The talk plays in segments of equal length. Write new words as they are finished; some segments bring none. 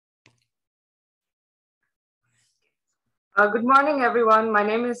Good morning, everyone. My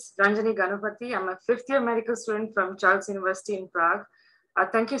name is Ranjani Ganapathy. I'm a fifth-year medical student from Charles University in Prague.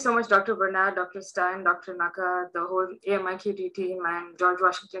 Thank you so much, Dr. Bernard, Dr. Stein, Dr. Naka, the whole AMIQT team, and George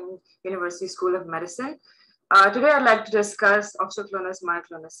Washington University School of Medicine. Today, I'd like to discuss Opsoclonus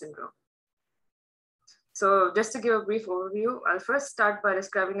Myoclonus syndrome. So just to give a brief overview, I'll first start by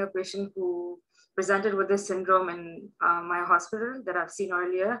describing a patient who presented with this syndrome in my hospital that I've seen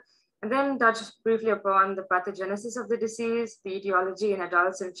earlier, and then touch briefly upon the pathogenesis of the disease, the etiology in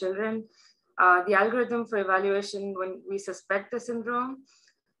adults and children, the algorithm for evaluation when we suspect the syndrome,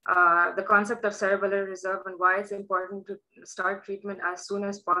 the concept of cerebral reserve and why it's important to start treatment as soon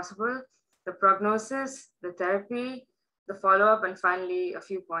as possible, the prognosis, the therapy, the follow-up, and finally, a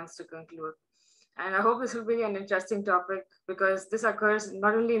few points to conclude. And I hope this will be an interesting topic because this occurs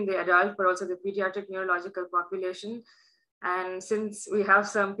not only in the adult, but also the pediatric neurological population. And since we have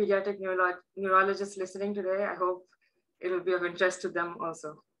some pediatric neurologists listening today, I hope it will be of interest to them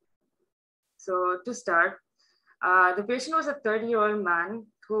also. So to start, the patient was a 30-year-old man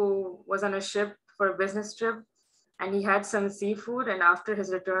who was on a ship for a business trip, and he had some seafood. And after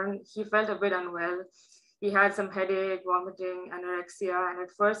his return, he felt a bit unwell. He had some headache, vomiting, anorexia, and at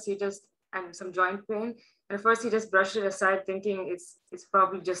first and some joint pain. And at first he just brushed it aside, thinking it's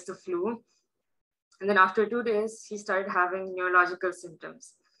probably just the flu. And then after 2 days, he started having neurological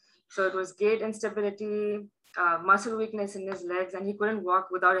symptoms. So it was gait instability, muscle weakness in his legs, and he couldn't walk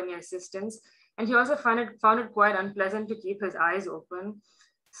without any assistance. And he also found it quite unpleasant to keep his eyes open.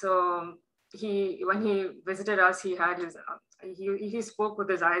 So when he visited us, he had he spoke with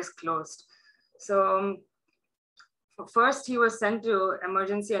his eyes closed. So first, he was sent to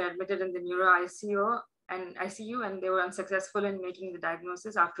emergency and admitted in the neuro ICU, and they were unsuccessful in making the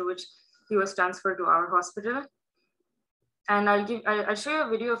diagnosis, after which he was transferred to our hospital. And I'll show you a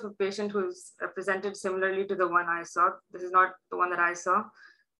video of a patient who's presented similarly to the one I saw. This is not the one that I saw,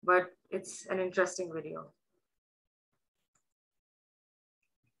 but it's an interesting video.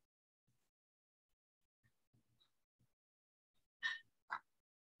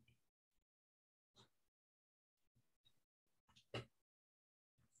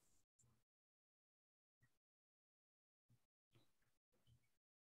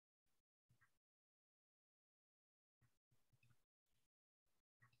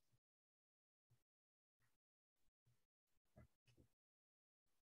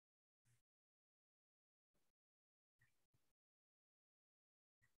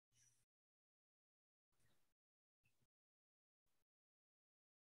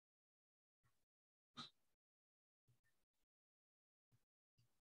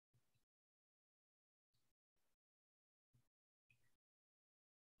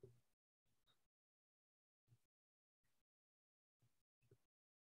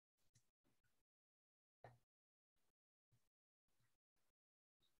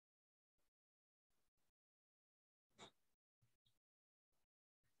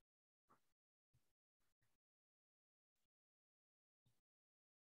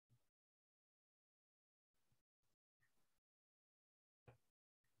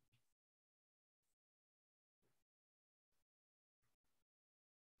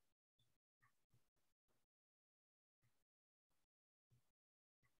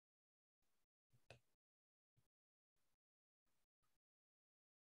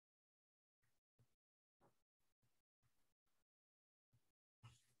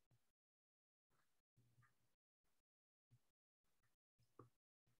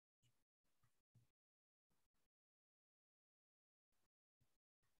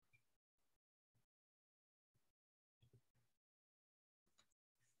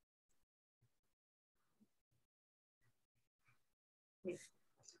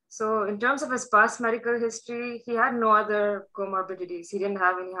 So in terms of his past medical history, he had no other comorbidities. He didn't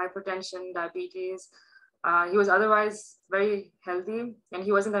have any hypertension, diabetes. He was otherwise very healthy, and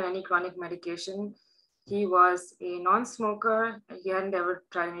he wasn't on any chronic medication. He was a non-smoker. He hadn't ever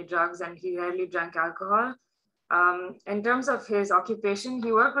tried any drugs, and he rarely drank alcohol. In terms of his occupation,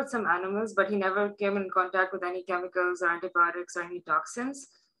 he worked with some animals, but he never came in contact with any chemicals or antibiotics or any toxins.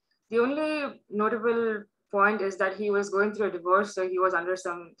 The only notable point is that he was going through a divorce, so he was under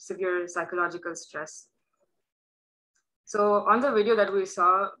some severe psychological stress. So on the video that we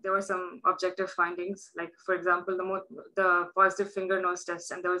saw, there were some objective findings, like for example, the positive finger nose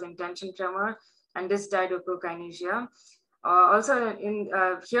test, and there was intention tremor, and this diadochokinesia. Also,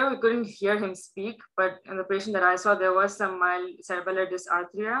 here we couldn't hear him speak, but in the patient that I saw, there was some mild cerebellar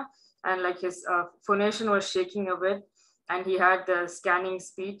dysarthria, and like his phonation was shaking a bit, and he had the scanning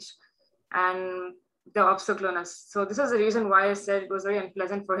speech. And the Opsoclonus. So this is the reason why I said it was very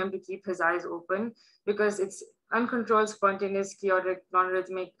unpleasant for him to keep his eyes open, because it's uncontrolled, spontaneous, chaotic,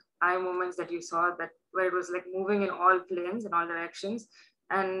 non-rhythmic eye movements that you saw, that where it was like moving in all planes in all directions.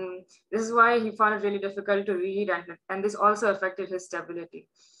 And this is why he found it really difficult to read, and this also affected his stability.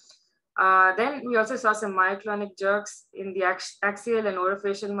 Then we also saw some myoclonic jerks in the axial and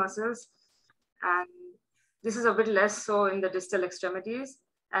orofacial muscles. And this is a bit less so in the distal extremities.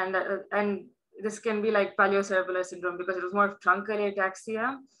 And this can be like paleocerebellar syndrome because it was more truncal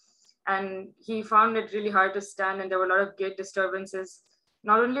ataxia. And he found it really hard to stand, and there were a lot of gait disturbances,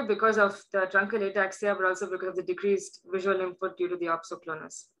 not only because of the truncal ataxia, but also because of the decreased visual input due to the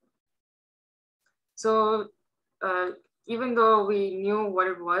Opsoclonus. So even though we knew what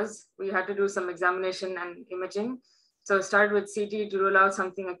it was, we had to do some examination and imaging. So started with CT to rule out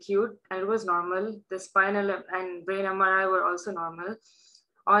something acute, and it was normal. The spinal and brain MRI were also normal.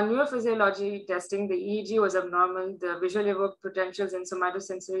 On neurophysiology testing, the EEG was abnormal. The visually evoked potentials and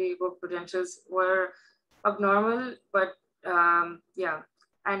somatosensory evoked potentials were abnormal, but yeah.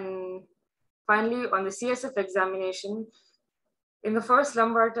 And finally, on the CSF examination, in the first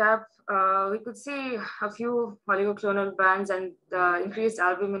lumbar tap, we could see a few oligoclonal bands and increased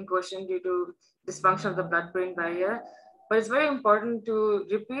albumin quotient due to dysfunction of the blood-brain barrier. But it's very important to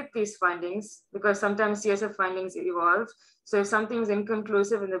repeat these findings because sometimes CSF findings evolve. So if something is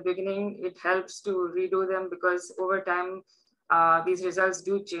inconclusive in the beginning, it helps to redo them because over time, these results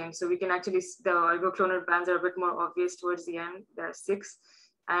do change. So we can actually, the oligoclonal bands are a bit more obvious towards the end. There are 6.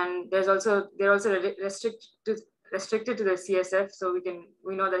 And they're also restricted to the CSF, so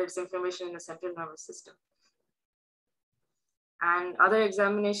we know that it's inflammation in the central nervous system. And other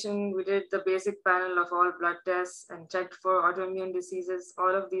examination, we did the basic panel of all blood tests and checked for autoimmune diseases.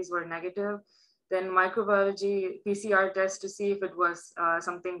 All of these were negative. Then microbiology PCR test to see if it was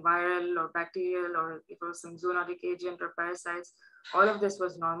something viral or bacterial, or if it was some zoonotic agent or parasites. All of this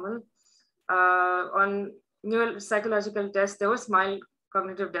was normal. On neuropsychological tests, there was mild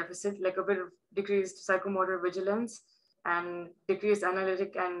cognitive deficit, like a bit of decreased psychomotor vigilance and decreased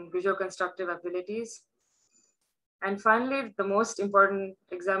analytic and visual constructive abilities. And finally, the most important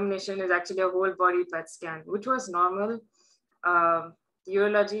examination is actually a whole body PET scan, which was normal.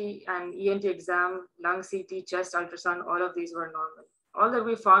 Urology and ENT exam, lung CT, chest ultrasound, all of these were normal. All that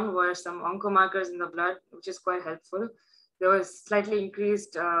we found were some oncomarkers in the blood, which is quite helpful. There was slightly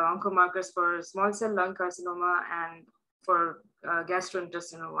increased oncomarkers for small cell lung carcinoma and for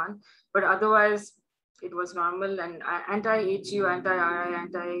gastrointestinal one, but otherwise it was normal. And anti-HU, anti-RI,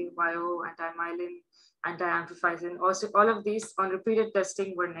 anti-YO, anti-myelin, anti-amphiphysin, also all of these on repeated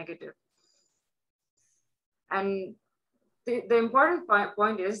testing were negative. And the important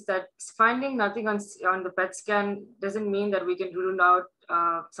point is that finding nothing on the PET scan doesn't mean that we can rule out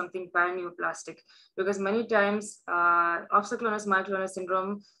something paraneoplastic, because many times Opsoclonus myoclonus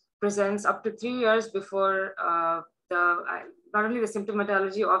syndrome presents up to 3 years before not only the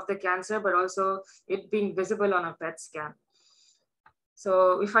symptomatology of the cancer, but also it being visible on a PET scan.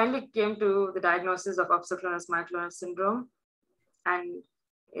 So we finally came to the diagnosis of Opsoclonus myoclonus syndrome. And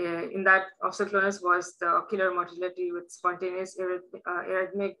in that, Opsoclonus was the ocular motility with spontaneous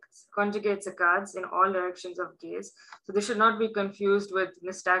arrhythmic conjugate saccades in all directions of gaze. So this should not be confused with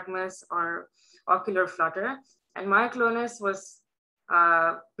nystagmus or ocular flutter. And myoclonus was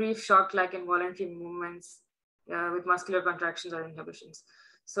brief shock-like involuntary movements with muscular contractions or inhibitions.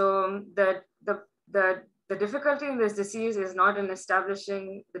 So the difficulty in this disease is not in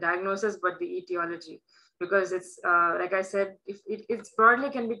establishing the diagnosis, but the etiology. Because it's, like I said, it broadly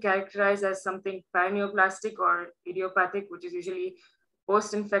can be characterized as something paraneoplastic or idiopathic, which is usually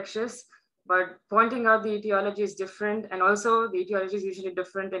post-infectious, but pointing out the etiology is different. And also the etiology is usually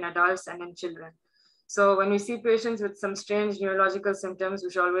different in adults and in children. So when we see patients with some strange neurological symptoms, we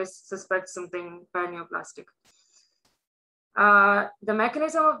should always suspect something paraneoplastic. The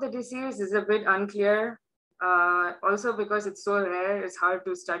mechanism of the disease is a bit unclear. Also because it's so rare, it's hard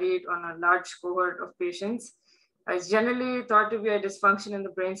to study it on a large cohort of patients. It's generally thought to be a dysfunction in the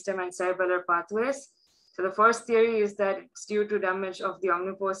brainstem and cerebellar pathways. So the first theory is that it's due to damage of the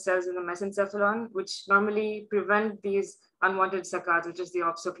omnipose cells in the mesencephalon, which normally prevent these unwanted saccades, which is the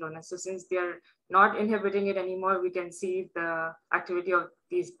Opsoclonus. So since they're not inhibiting it anymore, we can see the activity of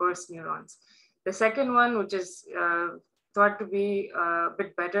these burst neurons. The second one, which is thought to be a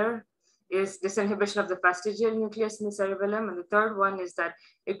bit better, is disinhibition of the fastigial nucleus in the cerebellum. And the third one is that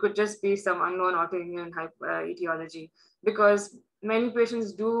it could just be some unknown autoimmune etiology, because many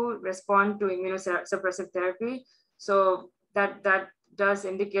patients do respond to immunosuppressive therapy. So that does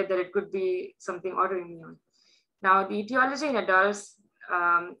indicate that it could be something autoimmune. Now, the etiology in adults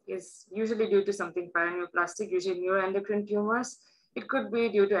is usually due to something paraneoplastic, usually neuroendocrine tumors. It could be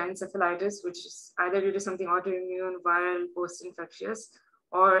due to encephalitis, which is either due to something autoimmune, viral, post-infectious,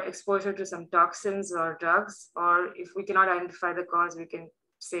 or exposure to some toxins or drugs, or if we cannot identify the cause, we can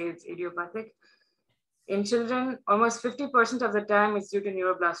say it's idiopathic. In children, almost 50% of the time it's due to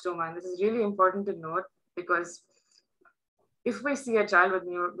neuroblastoma. And this is really important to note because if we see a child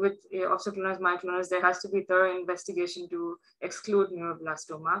with Opsoclonus, Myoclonus, there has to be thorough investigation to exclude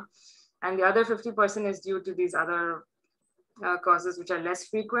neuroblastoma. And the other 50% is due to these other causes which are less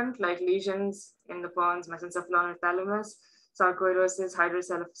frequent, like lesions in the pons, mesencephalon or thalamus, sarcoidosis,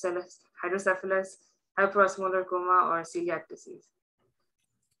 hydrocephalus, hyperosmolar coma, or celiac disease.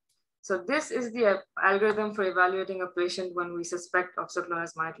 So this is the algorithm for evaluating a patient when we suspect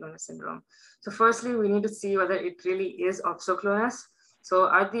Opsoclonus Myoclonus syndrome. So firstly, we need to see whether it really is Opsoclonus. So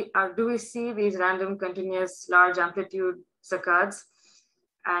do we see these random continuous large amplitude saccades?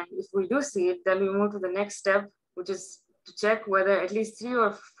 And if we do see it, then we move to the next step, which is to check whether at least 3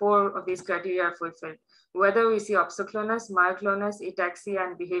 or 4 of these criteria are fulfilled. Whether we see Opsoclonus, Myoclonus, ataxia,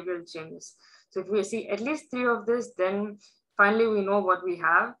 and behavioral changes. So if we see at least 3 of this, then finally we know what we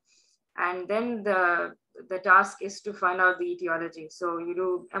have. And then the task is to find out the etiology. So you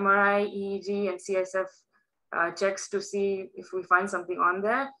do MRI, EEG, and CSF checks to see if we find something on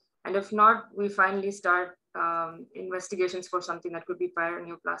there. And if not, we finally start investigations for something that could be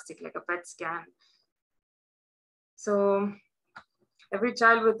paraneoplastic, like a PET scan. So every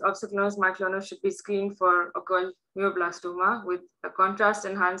child with Opsoclonus Myoclonus should be screened for occult neuroblastoma with a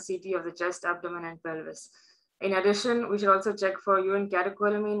contrast-enhanced CT of the chest, abdomen, and pelvis. In addition, we should also check for urine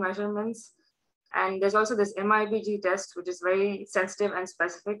catecholamine measurements. And there's also this MIBG test, which is very sensitive and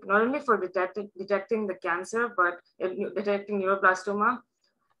specific, not only for detecting the cancer, but detecting neuroblastoma,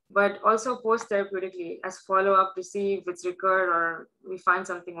 but also post-therapeutically as follow-up to see if it's recurred or we find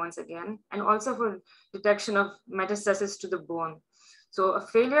something once again, and also for detection of metastasis to the bone. So a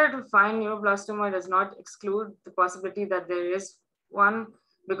failure to find neuroblastoma does not exclude the possibility that there is one,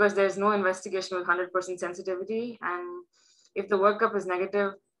 because there's no investigation with 100% sensitivity. And if the workup is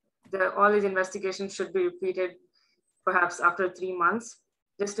negative, all these investigations should be repeated perhaps after 3 months,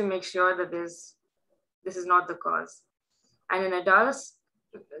 just to make sure that this is not the cause. And in adults,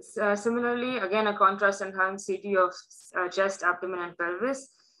 similarly, again, a contrast-enhanced CT of chest, abdomen, and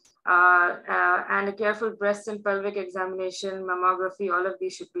pelvis, and a careful breast and pelvic examination, mammography, all of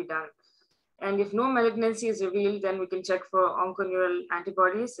these should be done. And if no malignancy is revealed, then we can check for onconeural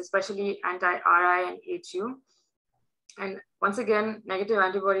antibodies, especially anti-RI and HU. And once again, negative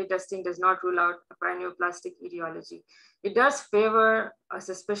antibody testing does not rule out a paraneoplastic etiology. It does favor a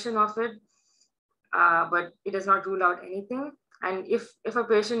suspicion of it, but it does not rule out anything. And if a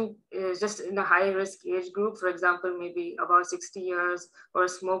patient is just in a high-risk age group, for example, maybe about 60 years, or a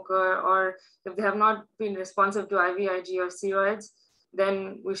smoker, or if they have not been responsive to IVIG or steroids,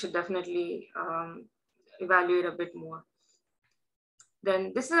 then we should definitely evaluate a bit more.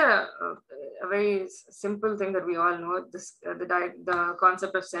 Then this is a very simple thing that we all know, the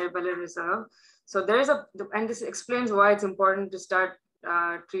concept of cerebellar reserve. So there is and this explains why it's important to start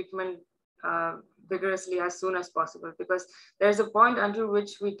treatment vigorously as soon as possible, because there's a point until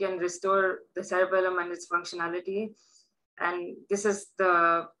which we can restore the cerebellum and its functionality. And this is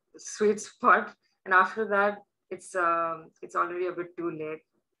the sweet spot. And after that, it's already a bit too late.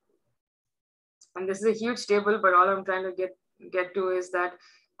 And this is a huge table, but all I'm trying to get to is that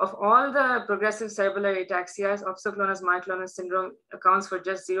of all the progressive cerebellar ataxias, Opsoclonus Myoclonus syndrome accounts for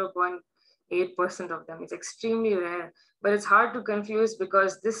just 0.8% of them. It's extremely rare, but it's hard to confuse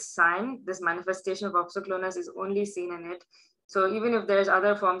because this manifestation of Opsoclonus is only seen in it. So even if there's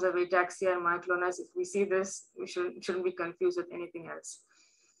other forms of ataxia and myoclonus, if we see this, we shouldn't be confused with anything else.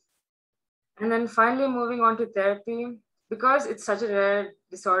 And then finally, moving on to therapy, because it's such a rare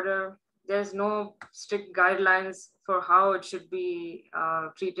disorder, there's no strict guidelines for how it should be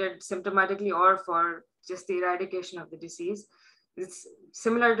treated symptomatically or for just the eradication of the disease. It's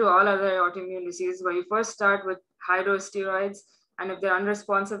similar to all other autoimmune diseases, where you first start with high-dose steroids, and if they're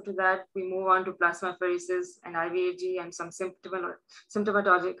unresponsive to that, we move on to plasmapheresis and IVIG and some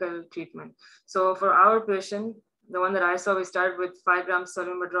symptomatological treatment. So for our patient, the one that I saw, we started with 5 grams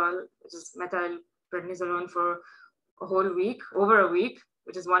salmeterol, which is methylprednisolone, for a whole week, over a week,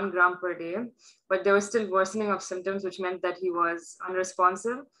 which is 1 gram per day. But there was still worsening of symptoms, which meant that he was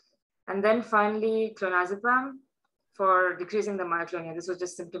unresponsive. And then finally, clonazepam for decreasing the myoclonia. This was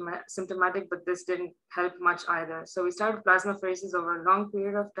just symptomatic, but this didn't help much either. So we started plasmapheresis over a long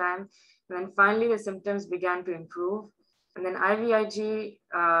period of time. And then finally, the symptoms began to improve. And then IVIG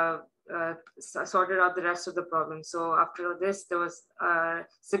sorted out the rest of the problem. So after this, there was a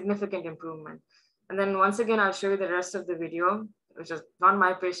significant improvement. And then once again, I'll show you the rest of the video, which is not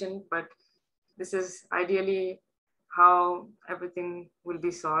my patient, but this is ideally how everything will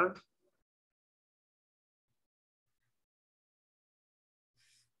be solved.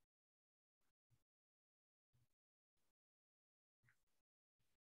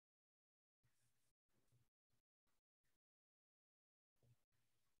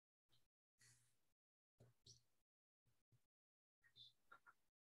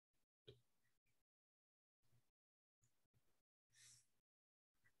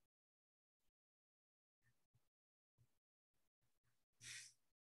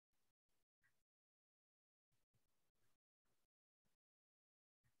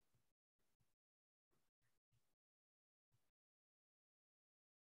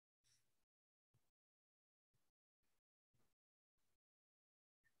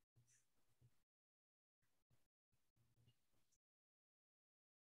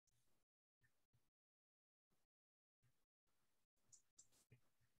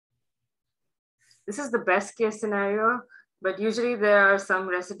 This is the best case scenario, but usually there are some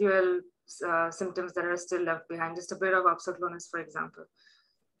residual symptoms that are still left behind, just a bit of Opsoclonus, for example.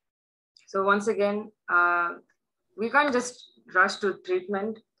 So once again, we can't just rush to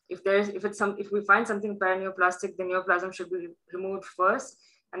treatment. If we find something paraneoplastic, the neoplasm should be removed first,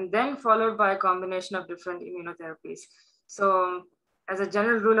 and then followed by a combination of different immunotherapies. So as a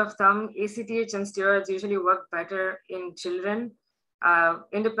general rule of thumb, ACTH and steroids usually work better in children,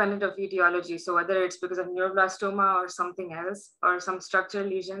 independent of etiology. So whether it's because of neuroblastoma or something else, or some structural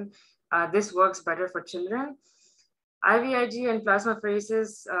lesion, this works better for children. IVIG and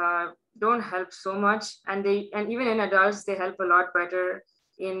plasmapheresis don't help so much, and even in adults, they help a lot better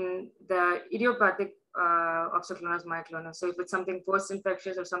in the idiopathic Opsoclonus myoclonus. So if it's something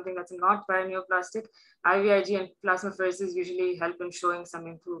post-infectious or something that's not paraneoplastic, IVIG and plasmapheresis usually help in showing some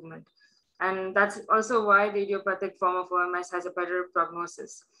improvement. And that's also why the idiopathic form of OMS has a better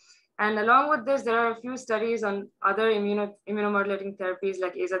prognosis. And along with this, there are a few studies on other immunomodulating therapies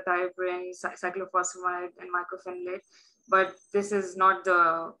like azathioprine, cyclophosphamide, and mycophenolate, but this is not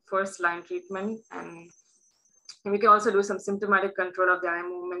the first line treatment. And we can also do some symptomatic control of the eye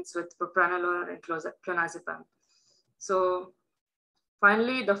movements with propranolol and clonazepam. So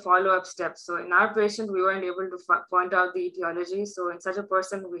finally, the follow-up steps. So in our patient, we weren't able to point out the etiology. So in such a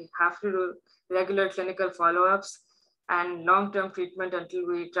person, we have to do regular clinical follow-ups and long-term treatment until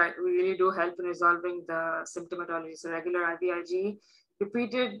we really do help in resolving the symptomatology. So regular IVIG,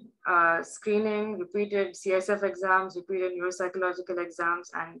 repeated screening, repeated CSF exams, repeated neuropsychological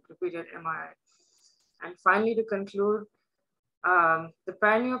exams, and repeated MRI. And finally, to conclude, the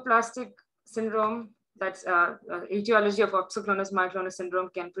paraneoplastic syndrome, that's etiology of Opsoclonus myoclonus syndrome,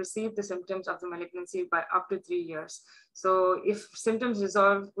 can precede the symptoms of the malignancy by up to 3 years. So if symptoms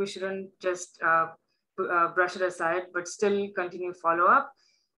resolve, we shouldn't just brush it aside, but still continue follow-up.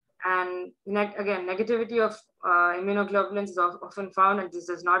 And again, negativity of immunoglobulins is often found, and this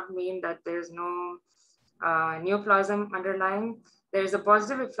does not mean that there's no neoplasm underlying. There is a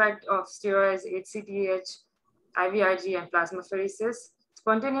positive effect of steroids, HCTH, IVIG, and plasmapheresis.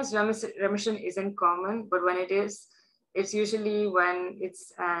 Spontaneous remission isn't common, but when it is, it's usually when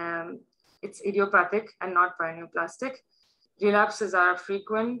it's idiopathic and not paraneoplastic. Relapses are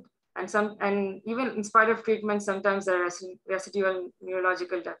frequent, and even in spite of treatment, sometimes there are residual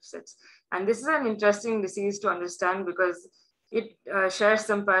neurological deficits. And this is an interesting disease to understand because it shares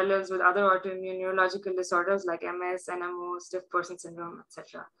some parallels with other autoimmune neurological disorders like MS, NMO, stiff person syndrome,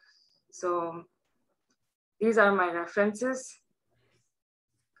 etc. So these are my references.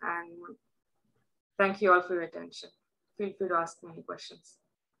 And thank you all for your attention. Feel free to ask me any questions.